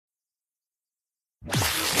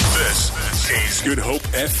This is Good Hope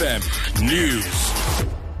FM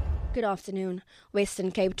News. Good afternoon.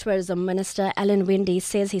 Western Cape Tourism Minister Winde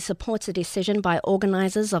says he supports a decision by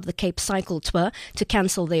organisers of the Cape Cycle Tour to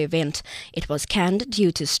cancel the event. It was canned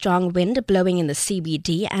due to strong wind blowing in the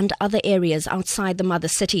CBD and other areas outside the mother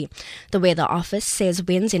city. The Weather Office says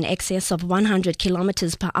winds in excess of 100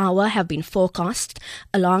 kilometres per hour have been forecast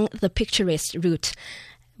along the picturesque route.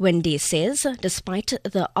 Winde says, despite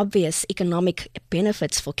the obvious economic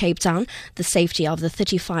benefits for Cape Town, the safety of the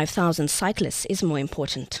 35,000 cyclists is more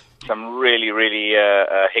important. Some really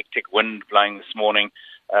hectic wind blowing this morning,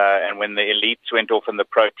 and when the elites went off and the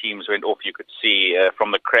pro teams went off, you could see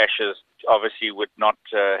from the crashes, obviously would not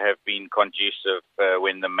have been conducive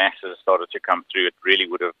when the masses started to come through. It really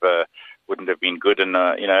wouldn't have been good. And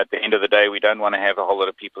at the end of the day, we don't want to have a whole lot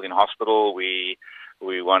of people in hospital. We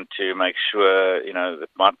want to make sure, it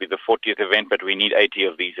might be the 40th event, but we need 80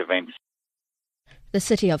 of these events. The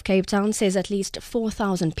city of Cape Town says at least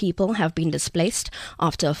 4,000 people have been displaced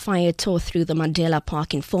after a fire tore through the Mandela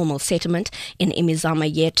Park informal settlement in Imizama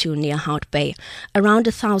Yetu near Hout Bay. Around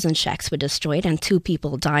 1,000 shacks were destroyed and 2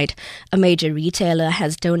 people died. A major retailer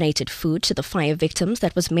has donated food to the fire victims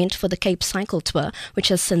that was meant for the Cape Cycle Tour, which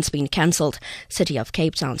has since been cancelled. City of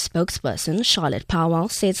Cape Town spokesperson Charlotte Powell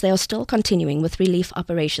says they are still continuing with relief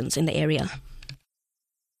operations in the area.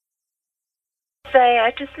 They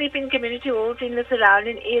had to sleep in community halls in the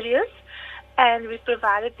surrounding areas, and we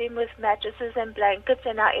provided them with mattresses and blankets,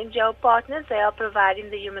 and our NGO partners, they are providing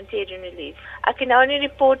the humanitarian relief. I can only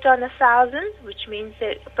report on 1,000, which means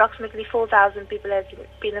that approximately 4,000 people have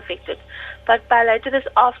been affected. But by later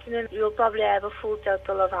this afternoon, we will probably have a full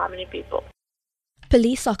total of how many people.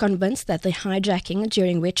 Police are convinced that the hijacking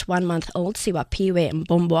during which 1-month-old Siwapiwe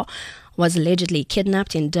Mbombo was allegedly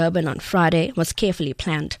kidnapped in Durban on Friday was carefully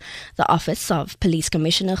planned. The Office of Police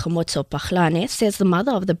Commissioner Khomotso Pakhlane says the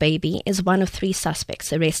mother of the baby is one of 3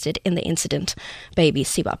 suspects arrested in the incident. Baby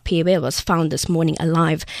Siwapiwe was found this morning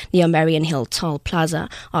alive near Marion Hill Toll Plaza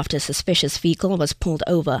after a suspicious vehicle was pulled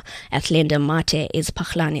over. Athlenda Mate is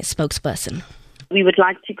Pakhlane's spokesperson. We would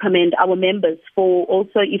like to commend our members for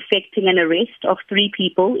also effecting an arrest of 3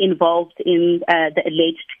 people involved in the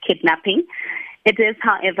alleged kidnapping. It is,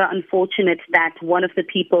 however, unfortunate that one of the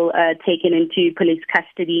people taken into police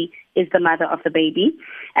custody is the mother of the baby.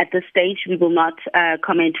 At this stage, we will not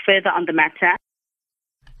comment further on the matter.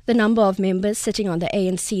 The number of members sitting on the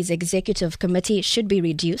ANC's executive committee should be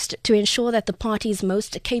reduced to ensure that the party's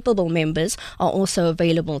most capable members are also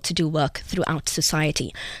available to do work throughout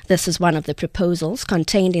society. This is one of the proposals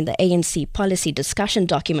contained in the ANC policy discussion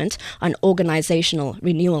document on organizational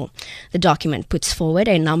renewal. The document puts forward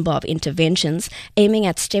a number of interventions aiming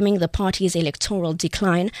at stemming the party's electoral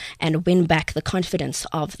decline and win back the confidence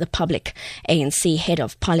of the public. ANC Head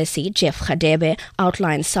of Policy Jeff Khadebe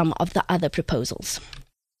outlines some of the other proposals.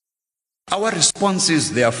 Our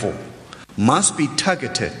responses, therefore, must be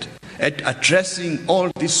targeted at addressing all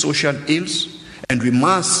these social ills, and we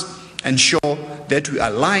must ensure that we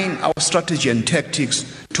align our strategy and tactics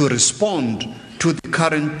to respond to the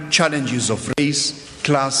current challenges of race,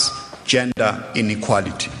 class, gender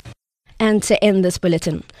inequality. And to end this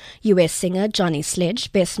bulletin, US singer Johnny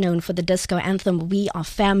Sledge, best known for the disco anthem We Are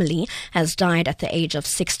Family, has died at the age of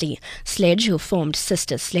 60. Sledge, who formed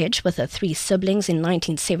Sister Sledge with her 3 siblings in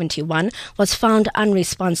 1971, was found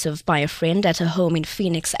unresponsive by a friend at her home in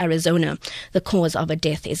Phoenix, Arizona. The cause of her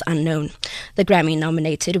death is unknown. The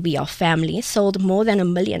Grammy-nominated We Are Family sold more than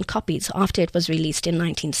 1 million copies after it was released in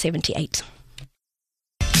 1978.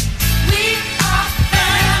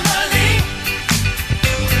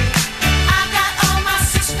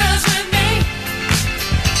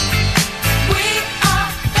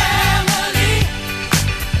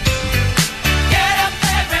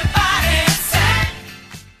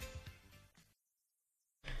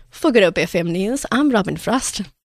 For Good Hope FM News, I'm Robin Frost.